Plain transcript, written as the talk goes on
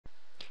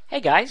Hey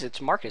guys, it's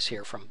Marcus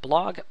here from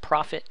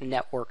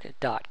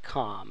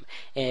blogprofitnetwork.com.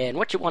 And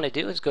what you want to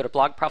do is go to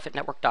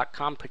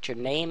blogprofitnetwork.com, put your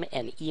name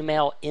and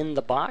email in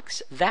the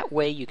box. That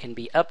way you can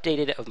be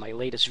updated of my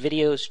latest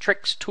videos,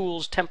 tricks,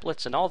 tools,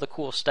 templates, and all the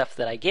cool stuff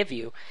that I give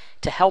you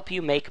to help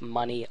you make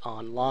money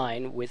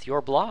online with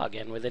your blog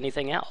and with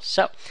anything else.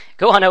 So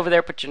go on over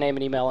there, put your name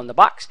and email in the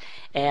box.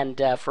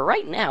 And for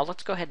right now,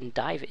 let's go ahead and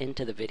dive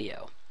into the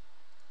video.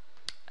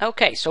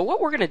 Okay, so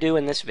what we're going to do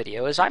in this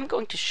video is I'm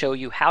going to show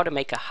you how to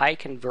make a high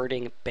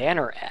converting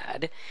banner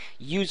ad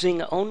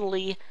using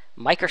only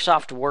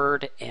Microsoft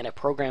Word and a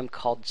program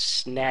called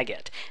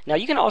Snagit. Now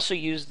you can also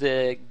use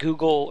the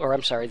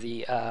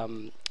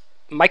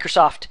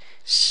Microsoft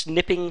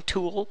snipping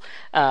tool,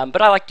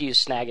 but I like to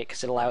use Snagit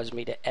because it allows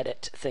me to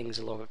edit things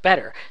a little bit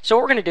better. So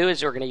what we're going to do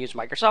is we're going to use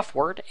Microsoft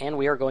Word, and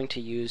we are going to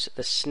use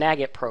the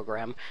Snagit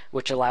program,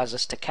 which allows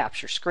us to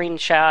capture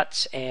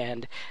screenshots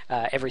and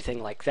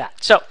everything like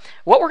that. So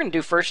what we're going to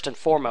do first and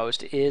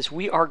foremost is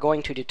we are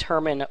going to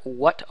determine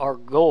what our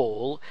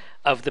goal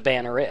of the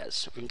banner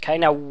is. Okay,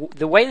 now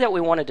the way that we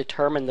want to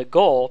determine the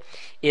goal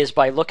is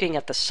by looking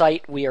at the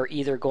site we are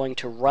either going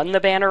to run the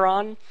banner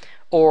on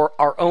or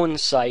our own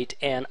site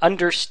and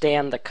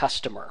understand the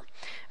customer.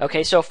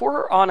 Okay, so if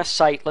we're on a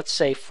site, let's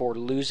say for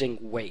losing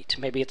weight,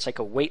 maybe it's like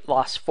a weight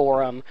loss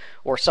forum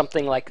or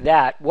something like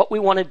that, what we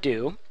want to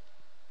do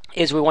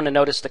is we want to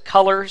notice the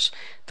colors,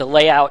 the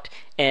layout,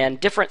 and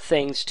different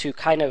things to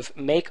kind of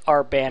make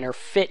our banner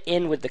fit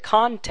in with the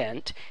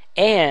content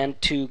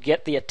and to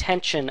get the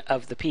attention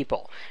of the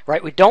people,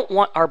 right? We don't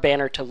want our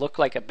banner to look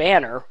like a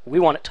banner. We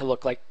want it to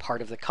look like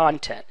part of the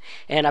content.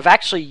 And I've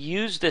actually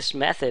used this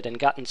method and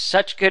gotten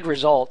such good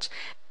results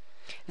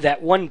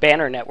that one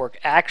banner network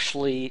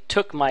actually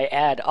took my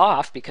ad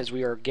off because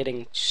we were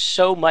getting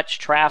so much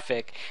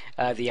traffic.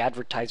 The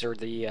advertiser,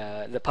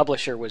 the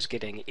publisher, was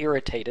getting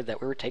irritated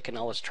that we were taking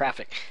all this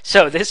traffic.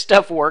 So this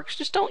stuff works.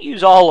 Just don't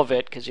use all of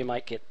it because you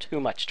might get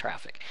too much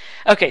traffic.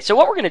 Okay, so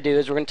what we're going to do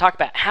is we're going to talk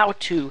about how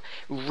to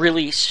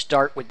really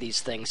start with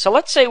these things. So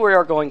let's say we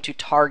are going to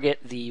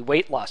target the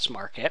weight loss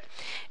market,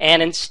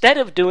 and instead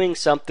of doing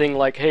something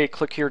like, hey,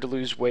 click here to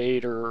lose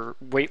weight or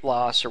weight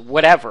loss or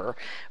whatever,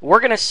 we're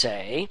going to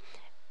say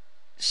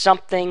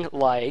something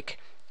like,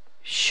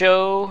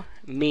 show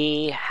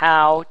me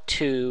how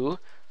to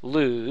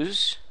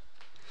lose.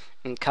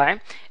 Okay,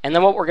 and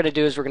then what we're going to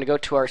do is we're going to go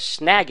to our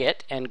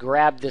Snagit and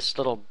grab this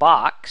little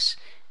box,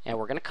 and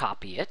we're going to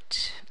copy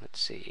it. Let's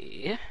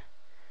see,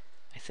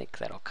 I think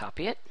that'll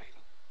copy it.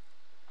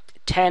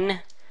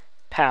 10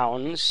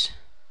 pounds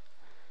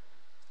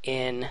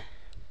in,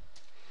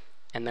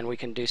 and then we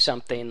can do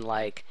something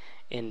like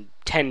in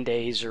 10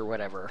 days or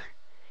whatever.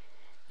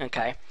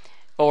 Okay,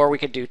 or we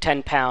could do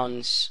 10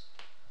 pounds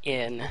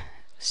in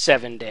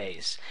 7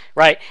 days,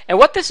 right? And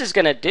what this is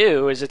going to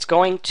do is it's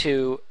going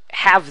to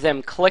have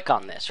them click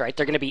on this, right?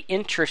 They're going to be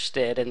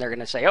interested and they're going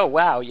to say, oh,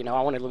 wow,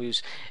 I want to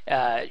lose,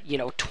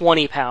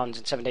 20 pounds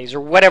in 7 days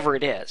or whatever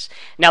it is.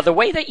 Now, the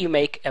way that you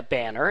make a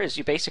banner is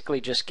you basically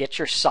just get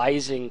your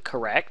sizing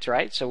correct,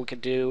 right? So we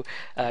could do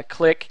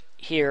click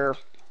here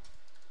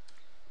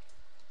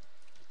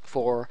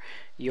for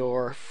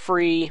your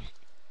free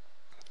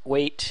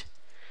weight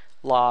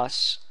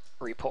loss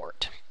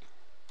report.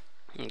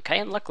 Okay,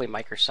 and luckily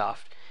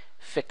Microsoft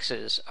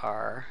fixes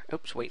our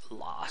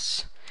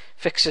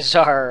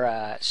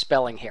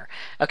spelling here.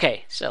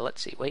 Okay, so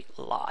let's see, weight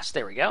loss,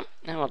 there we go,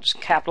 and we'll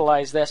just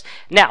capitalize this.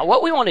 Now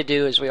what we want to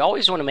do is we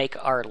always want to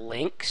make our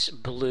links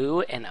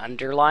blue and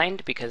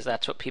underlined because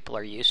that's what people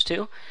are used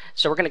to.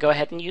 So we're going to go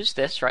ahead and use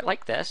this, right,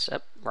 like this.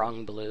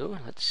 Wrong blue.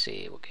 Let's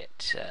see, we'll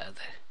get the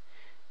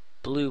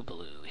blue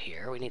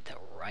here. We need the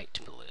right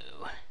blue.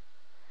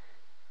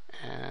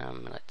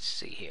 Let's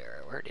see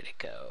here. Where did it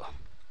go?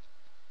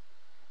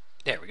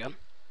 There we go.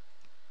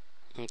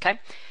 Okay,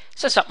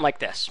 so something like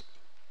this.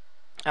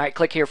 All right,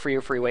 click here for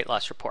your free weight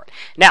loss report.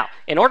 Now,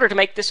 in order to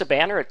make this a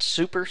banner, it's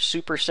super,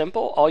 super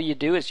simple. All you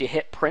do is you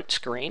hit print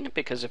screen,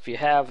 because if you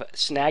have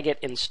Snagit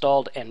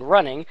installed and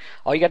running,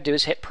 all you got to do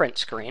is hit print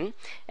screen.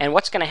 And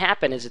what's going to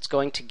happen is it's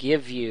going to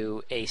give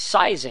you a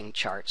sizing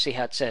chart. See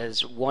how it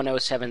says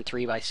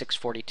 1073 by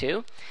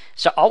 642?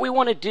 So all we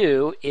want to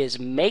do is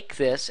make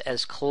this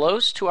as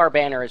close to our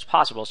banner as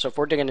possible. So if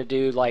we're going to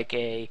do like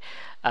a,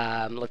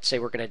 let's say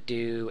we're going to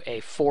do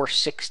a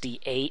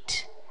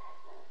 468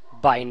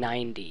 by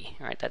 90.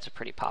 All right, that's a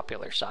pretty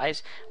popular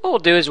size. What we'll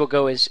do is we'll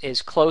go as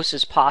close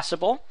as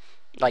possible,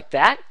 like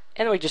that,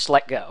 and then we just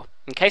let go.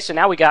 Okay, so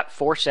now we got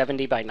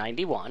 470 by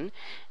 91,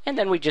 and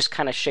then we just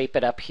kind of shape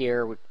it up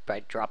here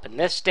by dropping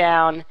this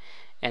down,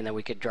 and then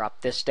we could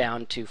drop this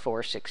down to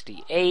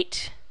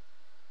 468,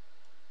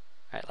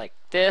 right, like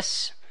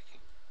this.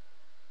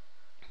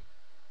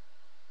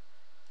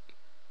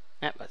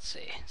 Let's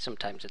see,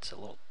 sometimes it's a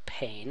little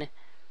pain.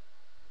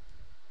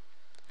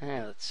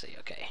 Let's see,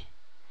 okay.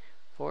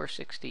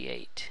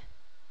 468.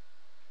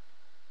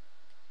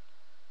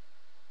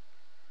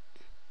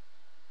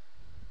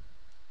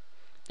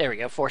 There we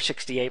go,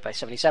 468 by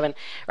 77,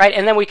 right?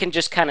 And then we can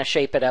just kind of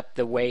shape it up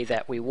the way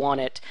that we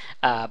want it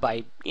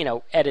by,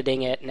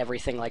 editing it and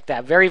everything like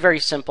that. Very, very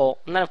simple.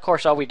 And then, of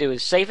course, all we do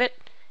is save it,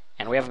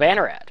 and we have a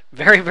banner ad.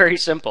 Very, very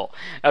simple.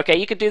 Okay,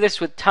 you could do this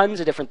with tons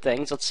of different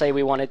things. Let's say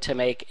we wanted to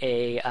make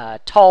a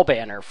tall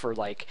banner for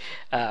like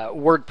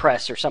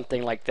WordPress or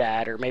something like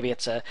that, or maybe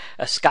it's a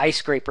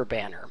skyscraper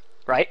banner,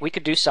 right? We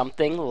could do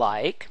something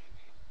like,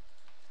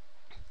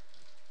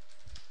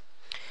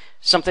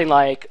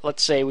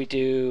 let's say we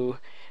do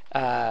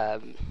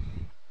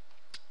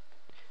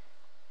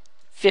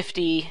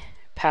 50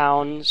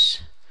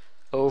 pounds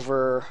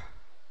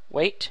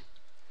overweight.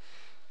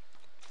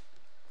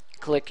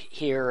 Click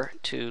here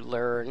to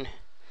learn.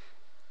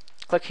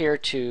 Click here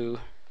to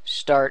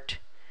start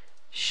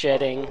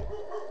shedding.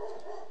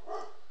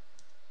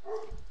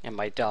 And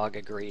my dog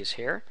agrees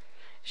here.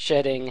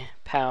 Shedding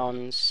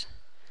pounds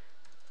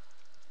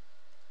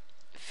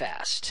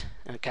fast.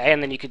 Okay,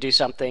 and then you could do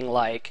something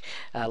like,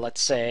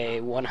 let's say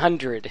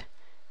 100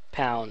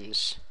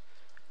 pounds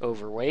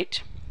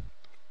overweight.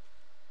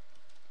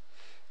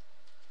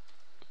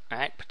 All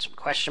right, put some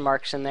question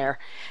marks in there.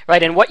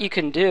 Right, and what you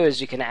can do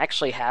is you can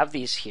actually have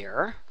these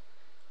here,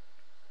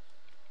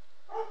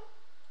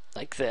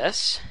 like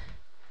this.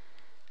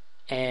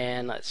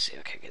 And let's see,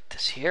 okay, get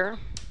this here.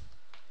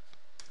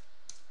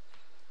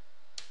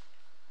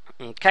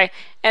 Okay,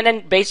 and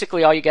then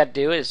basically all you got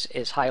to do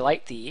is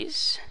highlight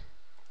these,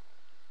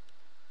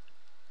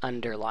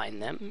 underline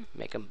them,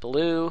 make them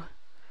blue,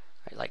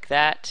 right, like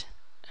that.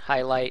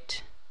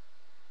 Highlight,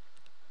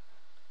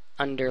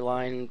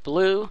 underline,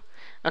 blue.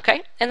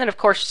 Okay, and then of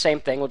course same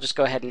thing, we'll just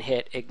go ahead and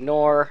hit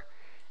ignore,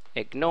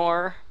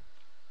 ignore.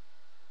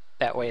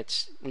 That way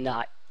it's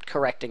not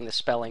correcting the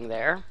spelling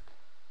there.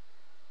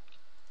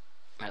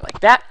 Right, like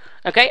that.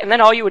 Okay, and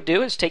then all you would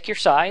do is take your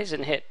size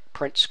and hit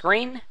print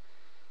screen,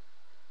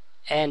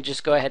 and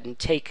just go ahead and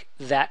take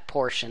that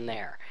portion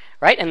there.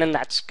 Right, and then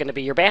that's going to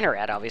be your banner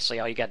ad. Obviously,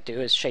 all you got to do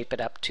is shape it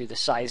up to the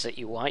size that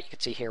you want. You can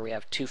see here we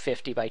have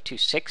 250 by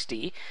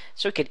 260,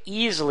 so we could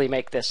easily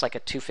make this like a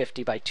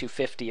 250 by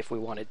 250 if we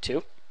wanted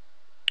to.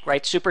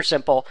 Right, super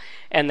simple,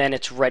 and then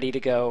it's ready to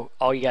go.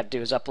 All you got to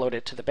do is upload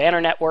it to the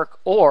Banner Network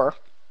or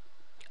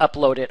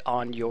upload it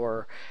on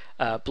your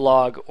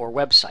blog or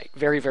website.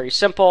 Very, very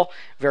simple,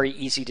 very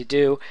easy to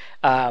do,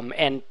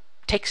 and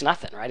takes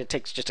nothing, right? It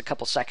takes just a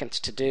couple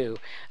seconds to do,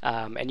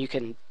 and you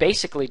can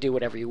basically do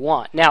whatever you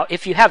want. Now,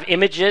 if you have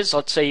images,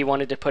 let's say you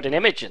wanted to put an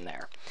image in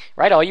there,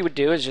 right? All you would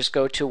do is just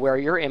go to where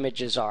your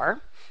images are.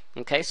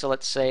 Okay, so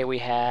let's say we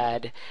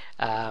had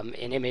an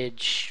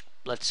image,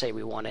 let's say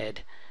we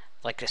wanted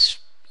like this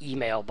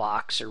email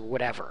box or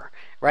whatever,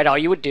 right? All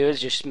you would do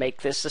is just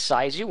make this the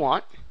size you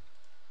want,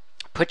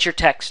 put your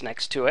text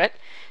next to it.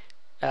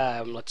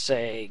 Let's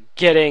say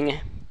getting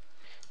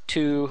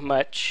too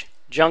much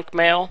junk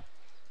mail.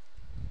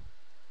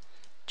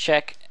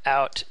 Check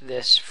out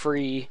this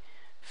free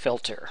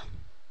filter.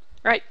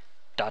 Right,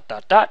 dot,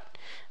 dot, dot.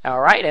 All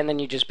right, and then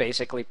you just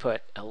basically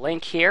put a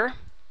link here.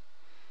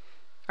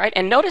 Right,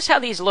 and notice how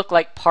these look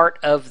like part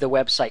of the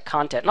website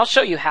content. And I'll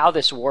show you how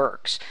this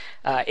works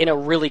in a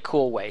really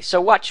cool way. So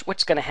watch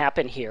what's going to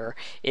happen here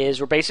is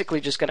we're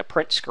basically just going to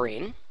print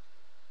screen,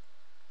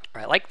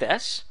 right, like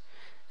this.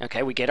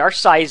 Okay, we get our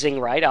sizing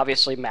right.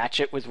 Obviously, match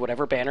it with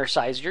whatever banner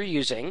size you're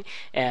using,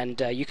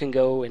 and you can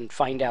go and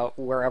find out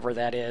wherever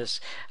that is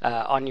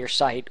on your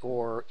site,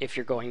 or if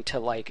you're going to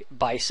like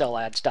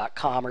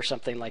buysellads.com or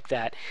something like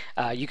that,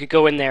 you could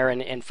go in there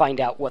and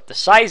find out what the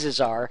sizes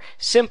are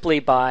simply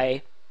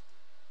by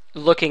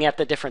looking at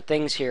the different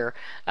things here,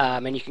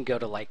 and you can go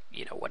to like,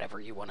 whatever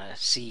you want to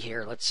see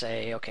here. Let's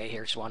say, okay,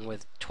 here's one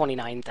with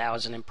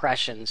 29,000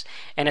 impressions,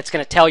 and it's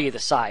going to tell you the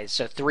size.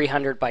 So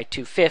 300 by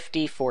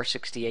 250,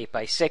 468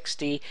 by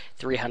 60,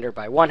 300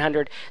 by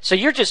 100. So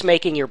you're just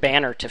making your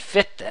banner to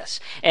fit this.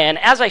 And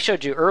as I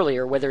showed you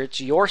earlier, whether it's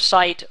your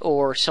site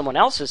or someone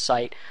else's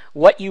site,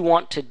 what you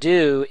want to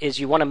do is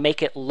you want to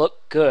make it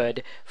look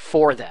good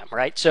for them,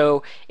 right?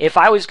 So if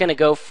I was going to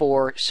go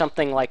for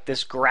something like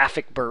this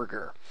graphic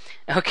burger,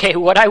 okay,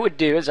 what I would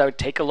do is I would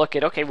take a look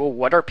at, okay, well,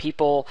 what are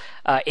people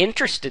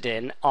interested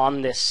in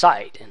on this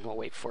site? And we'll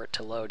wait for it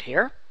to load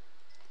here.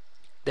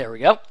 There we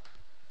go.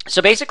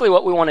 So basically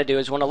what we want to do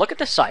is we want to look at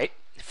the site,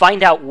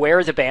 find out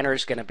where the banner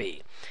is going to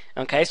be.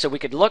 Okay, so we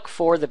could look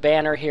for the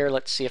banner here.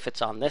 Let's see if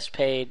it's on this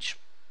page.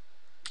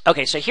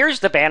 Okay, so here's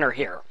the banner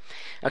here.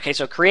 Okay,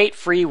 so create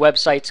free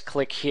websites,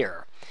 click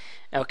here.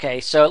 Okay,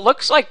 so it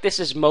looks like this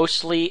is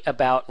mostly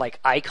about like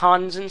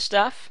icons and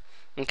stuff.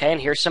 Okay,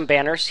 and here's some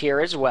banners here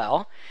as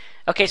well.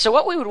 Okay, so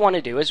what we would want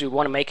to do is we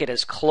want to make it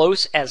as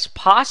close as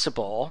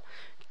possible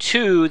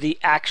to the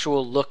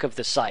actual look of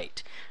the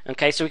site.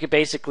 Okay, so we could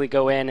basically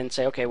go in and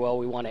say, okay, well,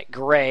 we want it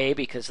gray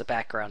because the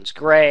background's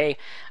gray.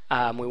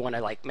 We want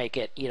to like make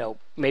it,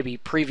 maybe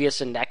previous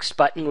and next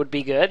button would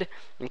be good.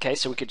 Okay,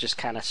 so we could just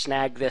kind of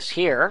snag this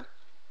here.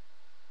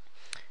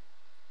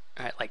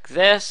 All right, like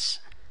this.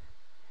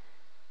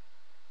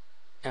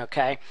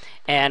 Okay,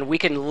 and we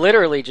can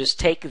literally just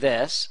take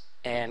this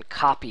and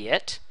copy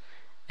it,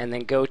 and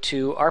then go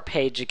to our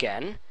page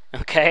again,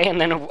 Okay, and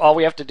then all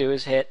we have to do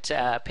is hit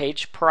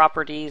page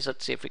properties.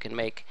 Let's see if we can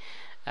make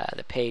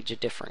the page a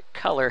different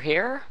color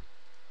here.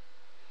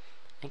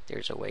 I think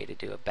there's a way to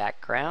do a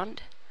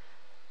background.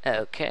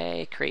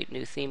 Okay, create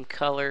new theme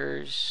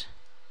colors.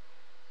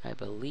 I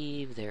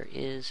believe there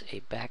is a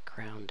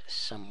background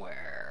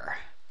somewhere.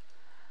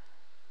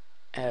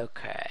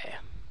 Okay.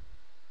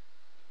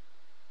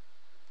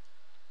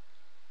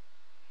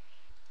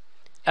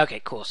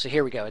 Okay, cool. So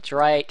here we go. It's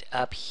right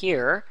up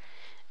here.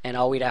 And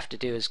all we'd have to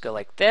do is go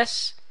like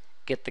this,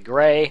 get the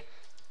gray,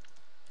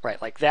 right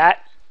like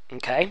that.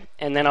 Okay,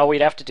 and then all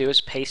we'd have to do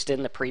is paste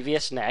in the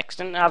previous next,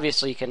 and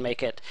obviously you can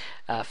make it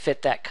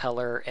fit that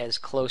color as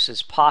close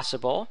as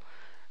possible.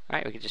 All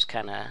right, we could just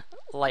kind of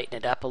lighten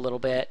it up a little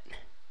bit,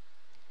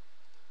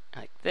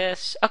 like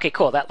this. Okay,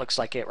 cool, that looks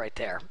like it right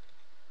there.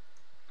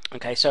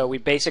 Okay, so we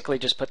basically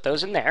just put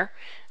those in there.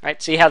 All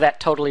right, see how that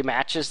totally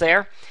matches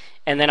there?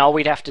 And then all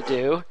we'd have to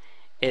do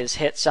is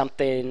hit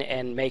something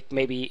and make,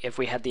 maybe if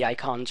we had the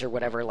icons or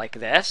whatever like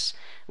this,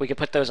 we could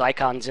put those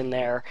icons in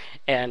there,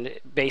 and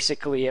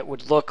basically it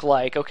would look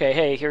like, okay,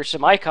 hey, here's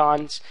some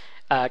icons,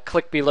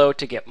 click below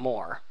to get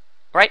more,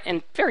 right?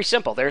 And very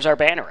simple, there's our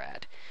banner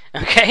ad.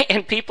 Okay,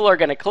 and people are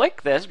going to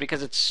click this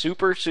because it's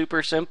super,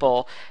 super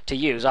simple to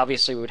use.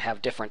 Obviously, we would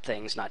have different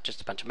things, not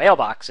just a bunch of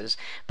mailboxes,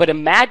 but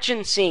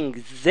imagine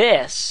seeing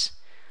this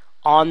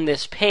on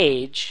this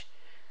page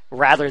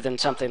rather than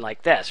something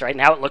like this. Right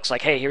now it looks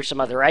like, hey, here's some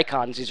other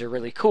icons, these are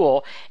really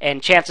cool,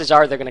 and chances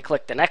are they're going to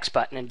click the next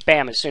button, and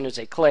bam, as soon as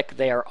they click,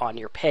 they are on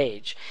your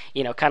page.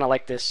 You know, kind of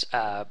like this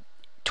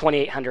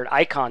 2800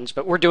 icons,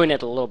 but we're doing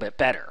it a little bit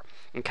better.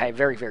 Okay,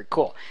 very, very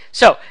cool.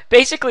 So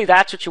basically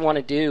that's what you want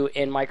to do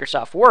in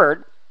Microsoft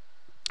Word.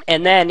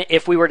 And then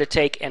if we were to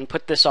take and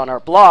put this on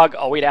our blog,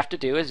 all we'd have to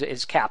do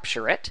is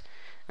capture it.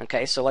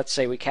 Okay, so let's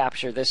say we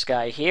capture this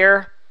guy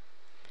here.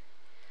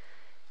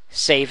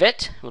 Save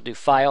it. We'll do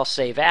File,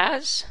 Save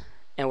As,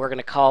 and we're going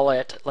to call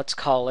it, let's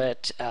call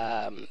it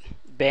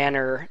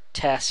banner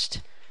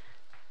test.gif.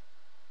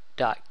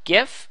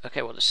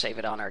 Okay, we'll just save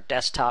it on our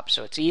desktop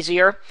so it's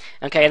easier.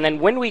 Okay, and then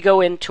when we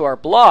go into our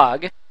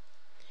blog,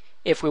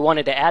 if we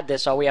wanted to add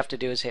this, all we have to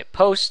do is hit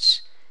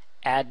Posts,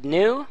 Add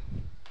New,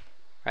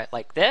 right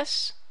like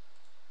this.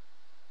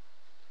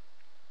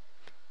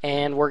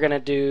 And we're going to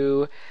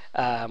do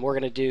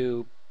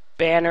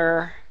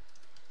banner.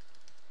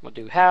 We'll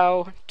do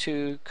how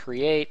to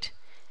create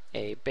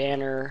a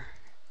banner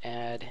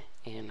ad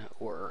in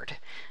Word.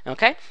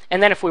 Okay,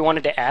 and then if we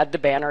wanted to add the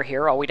banner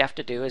here, all we'd have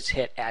to do is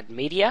hit Add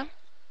Media,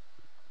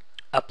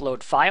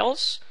 Upload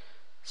Files,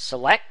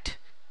 Select,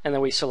 and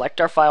then we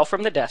select our file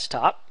from the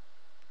desktop,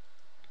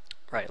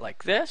 right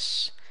like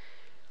this.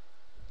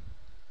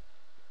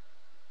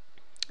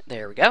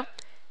 There we go,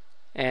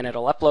 and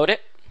it'll upload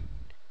it.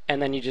 And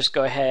then you just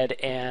go ahead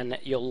and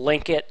you'll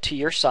link it to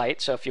your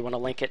site. So if you want to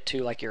link it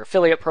to like your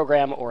affiliate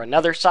program or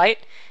another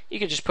site, you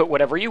can just put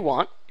whatever you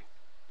want.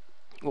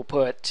 We'll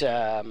put,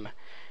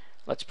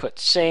 let's put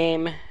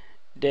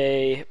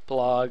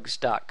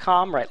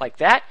samedaybloggs.com, right like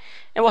that.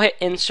 And we'll hit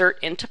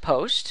Insert into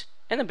Post.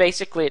 And then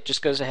basically it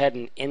just goes ahead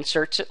and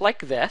inserts it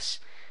like this.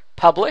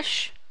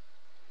 Publish,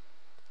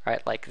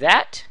 right like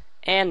that.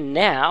 And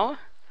now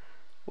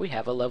we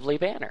have a lovely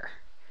banner,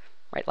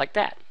 right like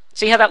that.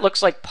 See how that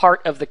looks like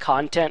part of the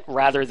content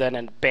rather than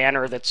a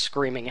banner that's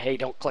screaming, hey,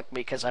 don't click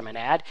me because I'm an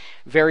ad?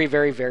 Very,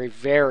 very, very,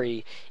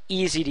 very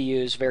easy to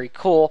use, very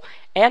cool.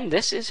 And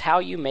this is how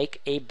you make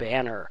a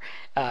banner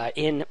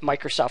in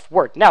Microsoft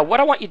Word. Now, what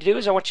I want you to do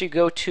is I want you to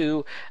go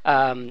to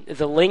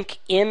the link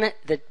in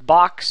the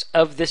box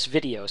of this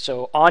video.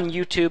 So on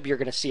YouTube, you're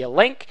going to see a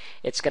link.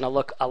 It's going to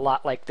look a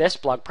lot like this,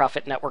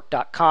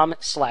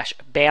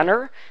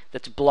 blogprofitnetwork.com/banner.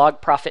 That's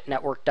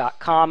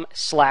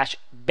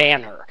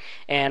blogprofitnetwork.com/banner.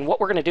 And what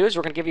we're going to do is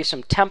we're going to give you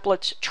some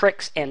templates,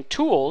 tricks, and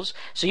tools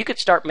so you could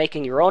start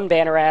making your own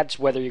banner ads,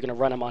 whether you're going to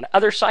run them on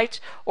other sites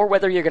or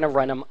whether you're going to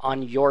run them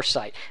on your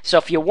site. So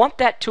if you want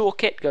that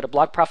toolkit, go to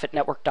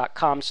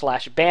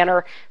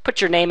blogprofitnetwork.com/banner,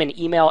 put your name and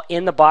email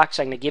in the box.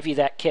 I'm going to give you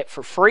that kit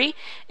for free,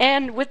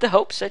 and with the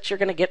hopes that you're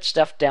going to get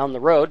stuff down the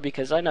road,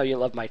 because I know you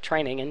love my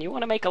training and you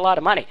want to make a lot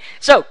of money.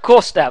 So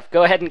cool stuff.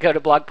 Go ahead and go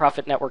to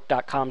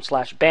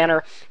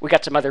blogprofitnetwork.com/banner. We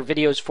got some other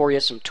videos for you,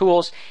 some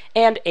tools,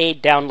 and a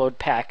download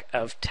pack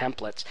of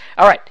templates.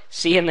 All right,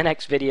 see you in the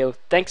next video.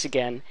 Thanks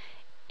again,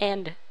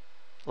 and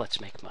let's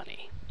make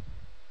money.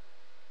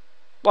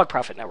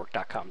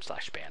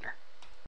 blogprofitnetwork.com/banner.